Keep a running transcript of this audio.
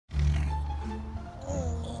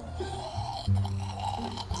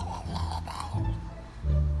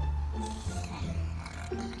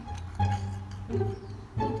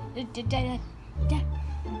Dad, Dad, Dad,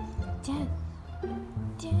 Dad,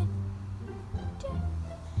 Dad, Dad.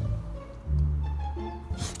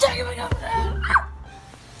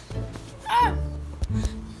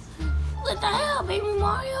 What the hell, baby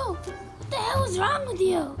Mario? What the hell is wrong with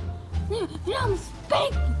you? I'm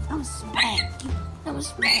spank you. I'm spank you. I'm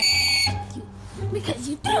spank you. Because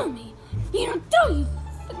you threw me. You don't throw you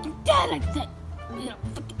fucking dad like that. You little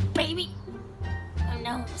fucking baby. I'm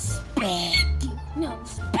now spank you. No, I'm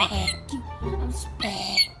spank you. I'm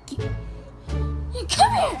spank you. You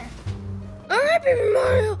come here. Alright, baby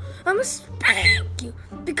Mario. I'ma spank you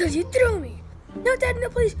because you threw me. No, Dad, no,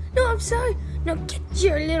 please. No, I'm sorry. Now get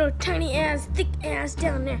your little tiny ass, thick ass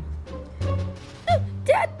down there. No,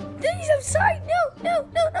 Dad, please, I'm sorry. No.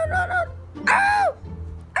 Ow!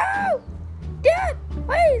 Ow! Dad,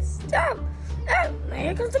 wait, stop. Oh,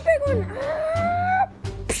 here comes the big one.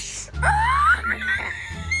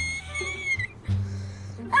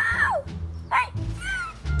 Ow! Hey,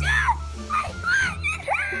 Dad, my butt, it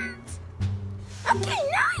hurts. Okay,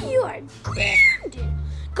 now you are grounded.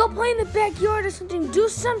 Go play in the backyard or something. Do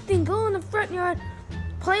something. Go in the front yard.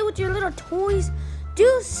 Play with your little toys.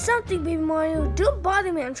 Do something, baby Mario. Don't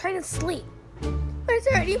bother me. I'm trying to sleep. But it's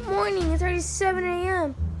already morning. It's already 7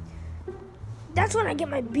 a.m. That's when I get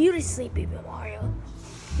my beauty sleep, baby Mario.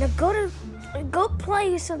 Now go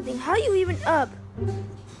play or something. How are you even up?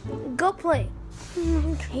 Go play.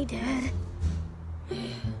 Okay, Dad. I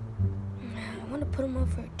want to put him up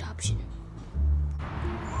for adoption.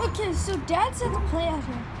 Okay, so Dad said to play out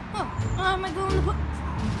here. Oh, am I going to pool?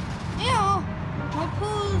 Ew, my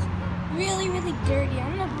pool's really, really dirty.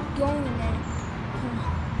 I'm not going in there.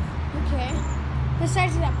 Okay.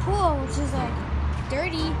 Besides that pool, which is like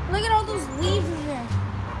dirty, look at all those leaves in there.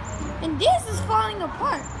 And this is falling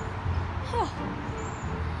apart.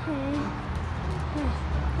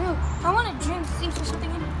 I want to drink. See if there's something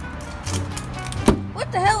in it.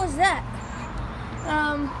 What the hell is that?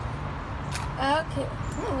 Okay.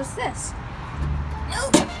 Oh, what's this?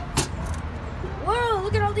 Oh. Whoa,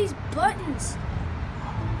 look at all these buttons.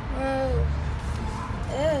 Oh.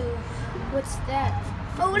 What's that?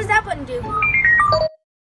 Oh, what does that button do? Oh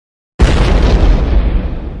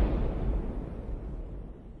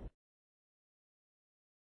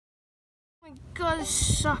my God, this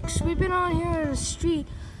sucks. We've been on here in the street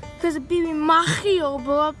because the baby Mario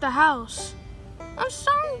blew up the house. I'm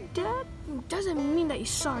sorry, Dad. It doesn't mean that you're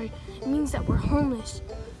sorry. It means that we're homeless.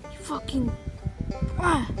 You fucking...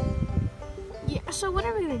 Yeah, so what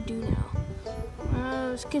are we gonna do now?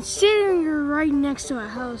 Considering you're right next to our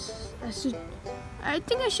house, I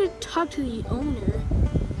think I should talk to the owner.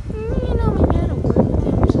 You know, maybe I had a word with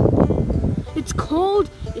him or something. It's cold,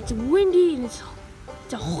 it's windy, and it's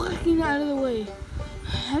walking out of the way.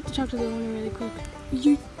 I have to talk to the owner really quick.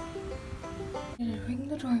 You... Ring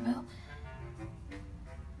the doorbell.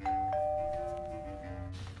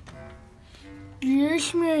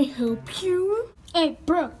 Yes, may I help you? Hey,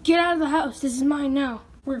 bro, get out of the house. This is mine now.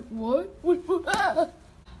 Wait, what?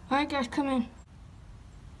 Alright, guys, come in.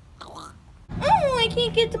 Oh, I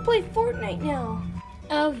can't get to play Fortnite now.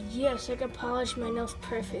 Oh, yes, I can polish my nails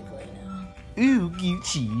perfectly now. Ooh,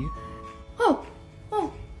 Gucci. Oh,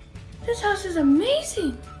 this house is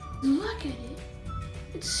amazing. Look at it.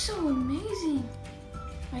 It's so amazing.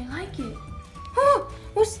 I like it. Oh,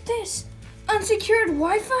 what's this? Unsecured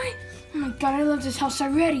Wi-Fi? Oh my God, I love this house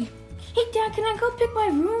already. Hey, Dad, can I go pick my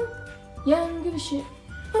room? Yeah, I don't give a shit.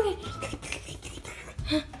 Okay.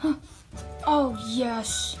 Oh,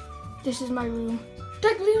 yes. This is my room.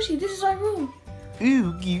 Dad, Lucy, this is our room.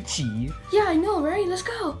 Ooh, Gucci. Yeah, I know, right? Let's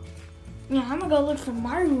go. Yeah, I'm gonna go look for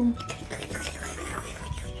my room.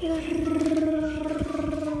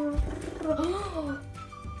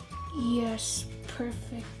 Yes,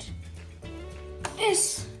 perfect.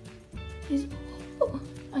 This is... Oh,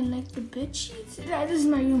 I like the bed sheets. Yeah, this is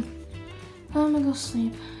my room. I'm gonna go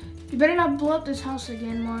sleep. You better not blow up this house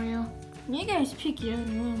again, Mario. You guys pick your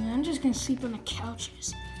own room. I'm just gonna sleep on the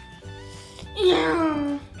couches.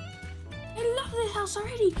 Yeah. I love this house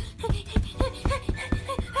already.